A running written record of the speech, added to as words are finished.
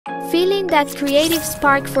Feeling that creative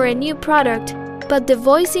spark for a new product, but the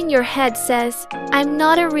voice in your head says, "I'm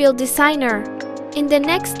not a real designer." In the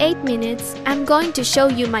next 8 minutes, I'm going to show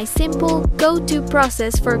you my simple, go-to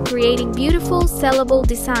process for creating beautiful, sellable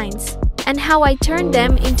designs, and how I turn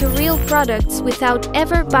them into real products without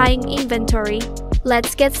ever buying inventory.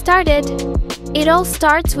 Let's get started! It all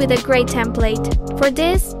starts with a great template. For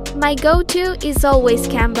this, my go-to is always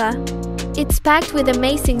Canva. It's packed with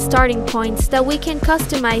amazing starting points that we can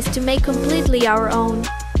customize to make completely our own.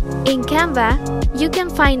 In Canva, you can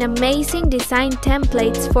find amazing design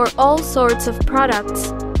templates for all sorts of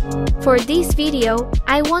products. For this video,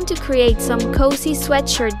 I want to create some cozy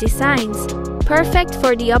sweatshirt designs, perfect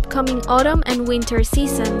for the upcoming autumn and winter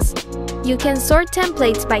seasons. You can sort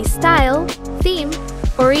templates by style, theme,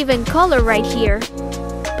 or even color right here.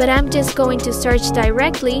 But I'm just going to search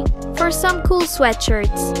directly for some cool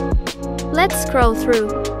sweatshirts. Let's scroll through.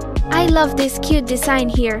 I love this cute design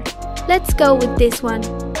here. Let's go with this one.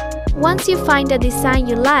 Once you find a design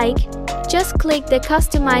you like, just click the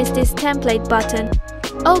Customize this template button.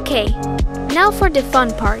 Okay, now for the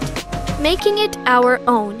fun part, making it our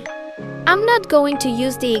own. I'm not going to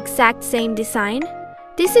use the exact same design.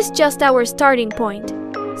 This is just our starting point.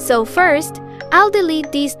 So first, I'll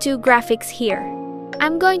delete these two graphics here.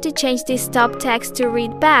 I'm going to change this top text to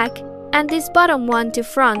read back and this bottom one to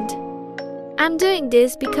front. I'm doing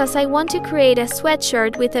this because I want to create a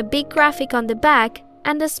sweatshirt with a big graphic on the back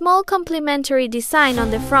and a small complementary design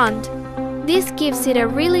on the front. This gives it a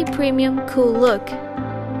really premium, cool look.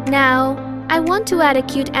 Now, I want to add a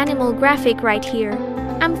cute animal graphic right here.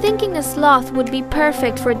 I'm thinking a sloth would be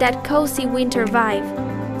perfect for that cozy winter vibe.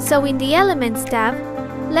 So in the Elements tab,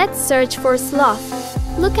 let's search for sloth.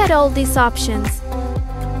 Look at all these options.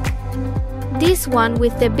 This one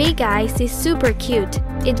with the big eyes is super cute.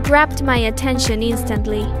 It grabbed my attention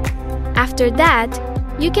instantly. After that,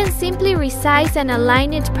 you can simply resize and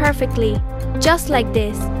align it perfectly, just like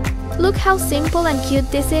this. Look how simple and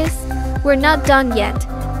cute this is. We're not done yet.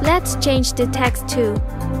 Let's change the text too.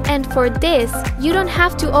 And for this, you don't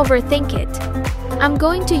have to overthink it. I'm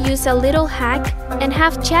going to use a little hack and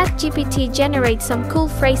have ChatGPT generate some cool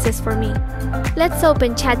phrases for me. Let's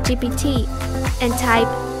open ChatGPT and type,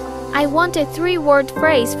 "I want a 3-word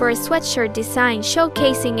phrase for a sweatshirt design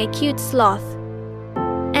showcasing a cute sloth."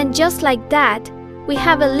 And just like that, we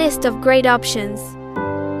have a list of great options.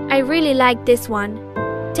 I really like this one.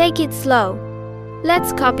 Take it slow.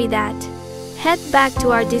 Let's copy that. Head back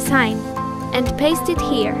to our design and paste it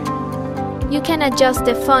here. You can adjust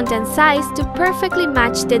the font and size to perfectly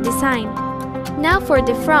match the design. Now for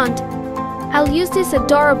the front, I'll use this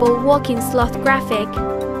adorable walking sloth graphic.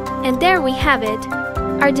 And there we have it.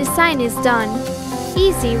 Our design is done.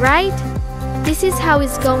 Easy, right? This is how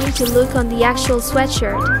it's going to look on the actual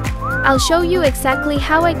sweatshirt. I'll show you exactly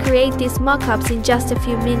how I create these mockups in just a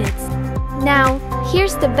few minutes. Now,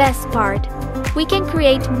 here's the best part. We can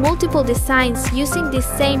create multiple designs using this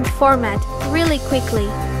same format really quickly.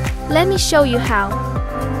 Let me show you how.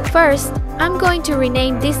 First, I'm going to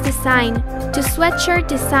rename this design to Sweatshirt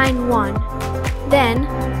Design 1. Then,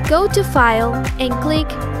 go to File and click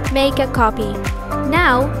Make a Copy.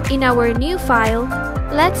 Now, in our new file,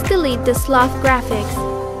 let's delete the sloth graphics.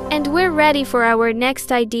 And we're ready for our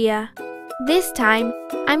next idea. This time,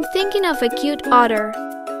 I'm thinking of a cute otter.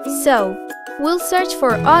 So, we'll search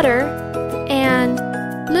for otter and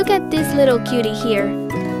look at this little cutie here.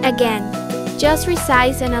 Again, just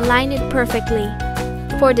resize and align it perfectly.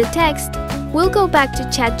 For the text, we'll go back to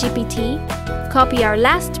ChatGPT, copy our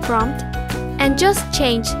last prompt, and just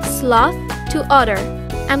change sloth to otter.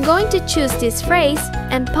 I'm going to choose this phrase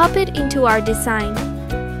and pop it into our design.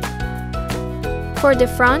 For the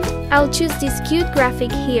front, I'll choose this cute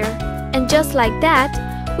graphic here. And just like that,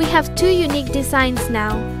 we have 2 unique designs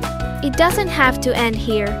now. It doesn't have to end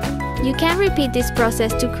here. You can repeat this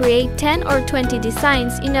process to create 10 or 20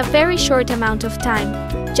 designs in a very short amount of time.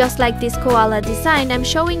 Just like this koala design I'm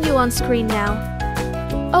showing you on screen now.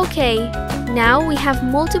 Okay, now we have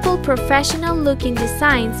multiple professional looking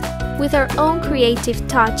designs with our own creative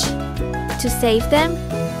touch. To save them,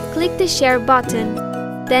 click the Share button,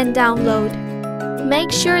 then download.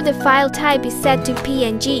 Make sure the file type is set to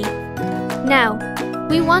PNG. Now,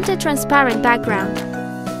 we want a transparent background.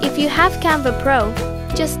 If you have Canva Pro,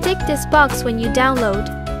 just tick this box when you download.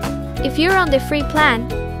 If you're on the free plan,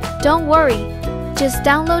 don't worry. Just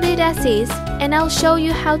download it as is, and I'll show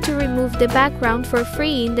you how to remove the background for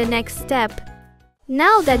free in the next step.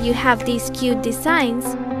 Now that you have these cute designs,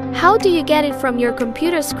 how do you get it from your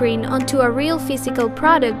computer screen onto a real physical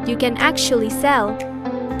product you can actually sell?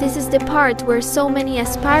 This is the part where so many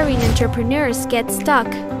aspiring entrepreneurs get stuck.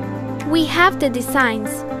 We have the designs,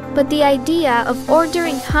 But the idea of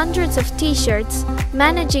ordering hundreds of t-shirts,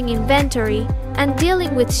 managing inventory, and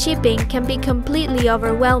dealing with shipping can be completely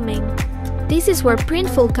overwhelming. This is where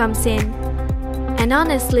Printful comes in. And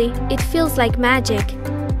honestly, it feels like magic.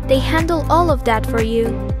 They handle all of that for you.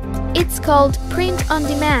 It's called Print on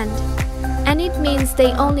Demand, and it means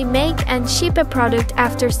they only make and ship a product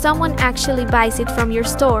after someone actually buys it from your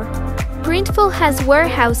store. Printful has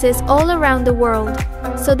warehouses all around the world,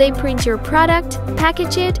 so they print your product,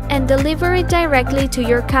 package it, and deliver it directly to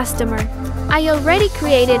your customer. I already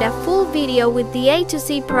created a full video with the A to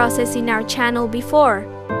Z process in our channel before.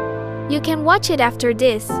 You can watch it after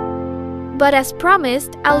this. But as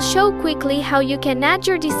promised, I'll show quickly how you can add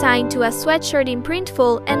your design to a sweatshirt in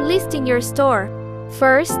Printful and list in your store.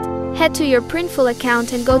 First, head to your Printful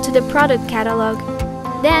account and go to the product catalog.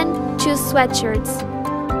 Then, choose sweatshirts.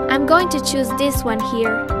 I'm going to choose this one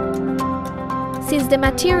here. Since the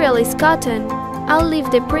material is cotton, I'll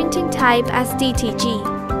leave the printing type as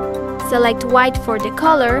DTG. Select white for the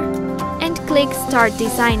color and click Start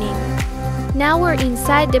Designing. Now we're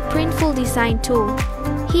inside the Printful design tool.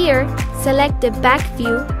 Here, select the back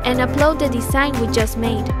view and upload the design we just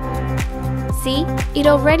made. See, it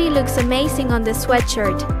already looks amazing on the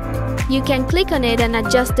sweatshirt. You can click on it and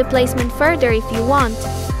adjust the placement further if you want.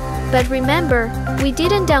 But remember, we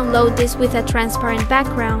didn't download this with a transparent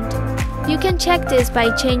background. You can check this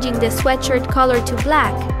by changing the sweatshirt color to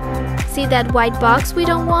black. See that white box we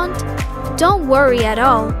don't want? Don't worry at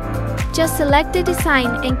all. Just select the design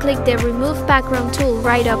and click the Remove Background tool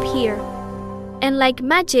right up here. And like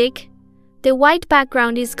magic, the white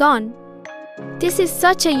background is gone. This is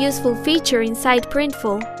such a useful feature inside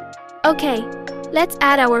Printful. Okay, let's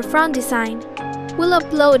add our front design. We'll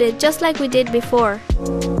upload it just like we did before.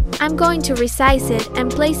 I'm going to resize it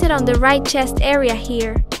and place it on the right chest area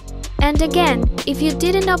here. And again, if you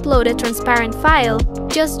didn't upload a transparent file,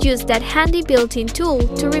 just use that handy built-in tool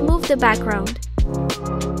to remove the background.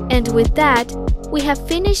 And with that, we have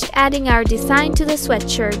finished adding our design to the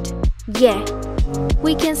sweatshirt. Yeah!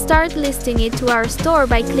 We can start listing it to our store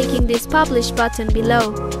by clicking this Publish button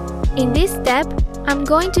below. In this step, I'm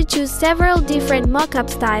going to choose several different mockup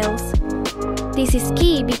styles. This is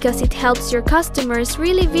key because it helps your customers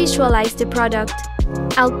really visualize the product.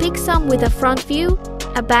 I'll pick some with a front view,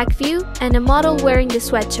 a back view, and a model wearing the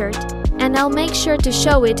sweatshirt. And I'll make sure to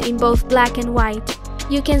show it in both black and white.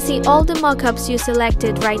 You can see all the mockups you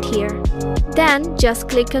selected right here. Then, just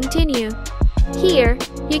click Continue. Here,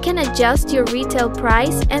 you can adjust your retail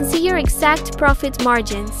price and see your exact profit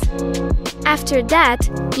margins. After that,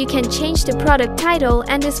 you can change the product title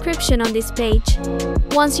and description on this page.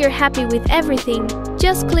 Once you're happy with everything,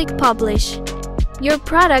 just click Publish. Your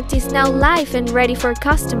product is now live and ready for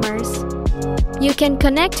customers. You can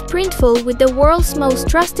connect Printful with the world's most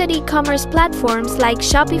trusted e-commerce platforms like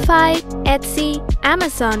Shopify, Etsy,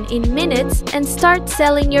 Amazon in minutes and start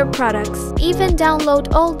selling your products. Even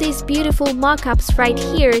download all these beautiful mockups right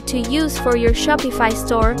here to use for your Shopify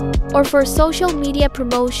store or for social media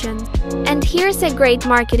promotion. And here's a great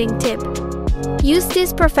marketing tip. Use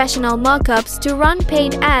these professional mockups to run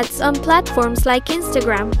paid ads on platforms like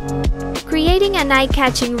Instagram. Creating an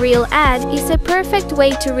eye-catching reel ad is a perfect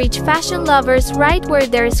way to reach fashion lovers right where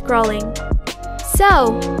they're scrolling.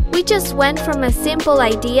 So, we just went from a simple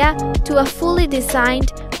idea to a fully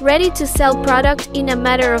designed, ready-to-sell product in a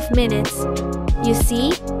matter of minutes. You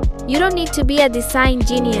see, you don't need to be a design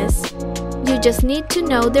genius. You just need to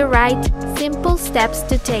know the right, simple steps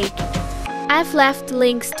to take. I've left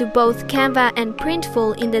links to both Canva and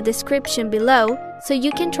Printful in the description below, so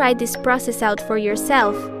you can try this process out for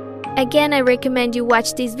yourself. Again, I recommend you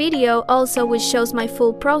watch this video also, which shows my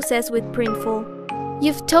full process with Printful.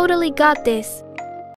 You've totally got this!